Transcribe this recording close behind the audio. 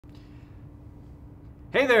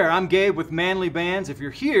Hey there, I'm Gabe with Manly Bands. If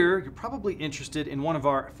you're here, you're probably interested in one of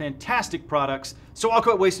our fantastic products, so I'll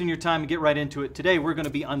quit wasting your time and get right into it. Today we're going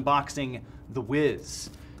to be unboxing the Whiz.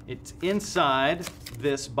 It's inside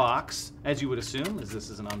this box, as you would assume, as this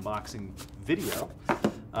is an unboxing video,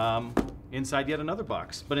 inside yet another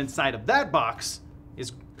box. But inside of that box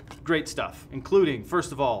is great stuff, including,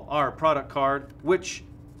 first of all, our product card, which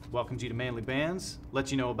welcomes you to Manly Bands,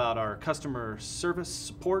 lets you know about our customer service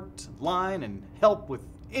support line and help with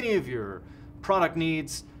any of your product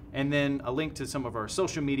needs, and then a link to some of our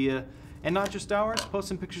social media, and not just ours, post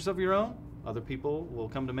some pictures of your own. Other people will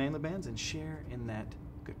come to Manly Bands and share in that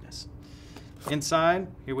goodness. Inside,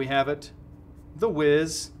 here we have it, the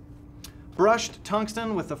Whiz. Brushed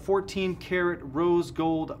tungsten with a 14-karat rose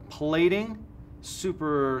gold plating.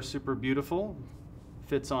 Super, super beautiful.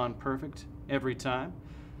 Fits on perfect every time.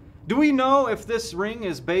 Do we know if this ring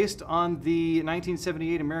is based on the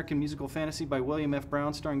 1978 American musical fantasy by William F.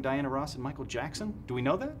 Brown starring Diana Ross and Michael Jackson? Do we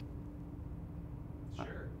know that?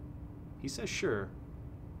 Sure. He says sure.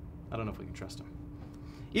 I don't know if we can trust him.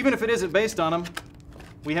 Even if it isn't based on him,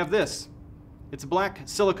 we have this. It's a black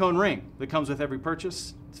silicone ring that comes with every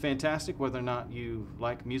purchase. It's fantastic whether or not you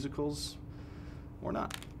like musicals or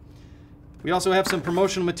not. We also have some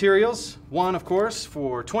promotional materials. One, of course,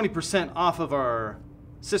 for 20% off of our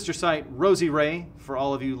sister site, Rosie Ray. For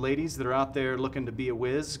all of you ladies that are out there looking to be a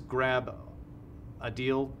whiz, grab a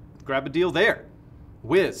deal there.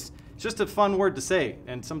 Whiz. It's just a fun word to say,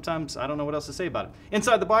 and sometimes I don't know what else to say about it.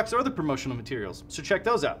 Inside the box are other promotional materials, so check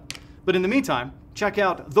those out. But in the meantime, check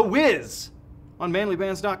out the Whiz on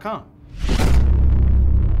manlybands.com.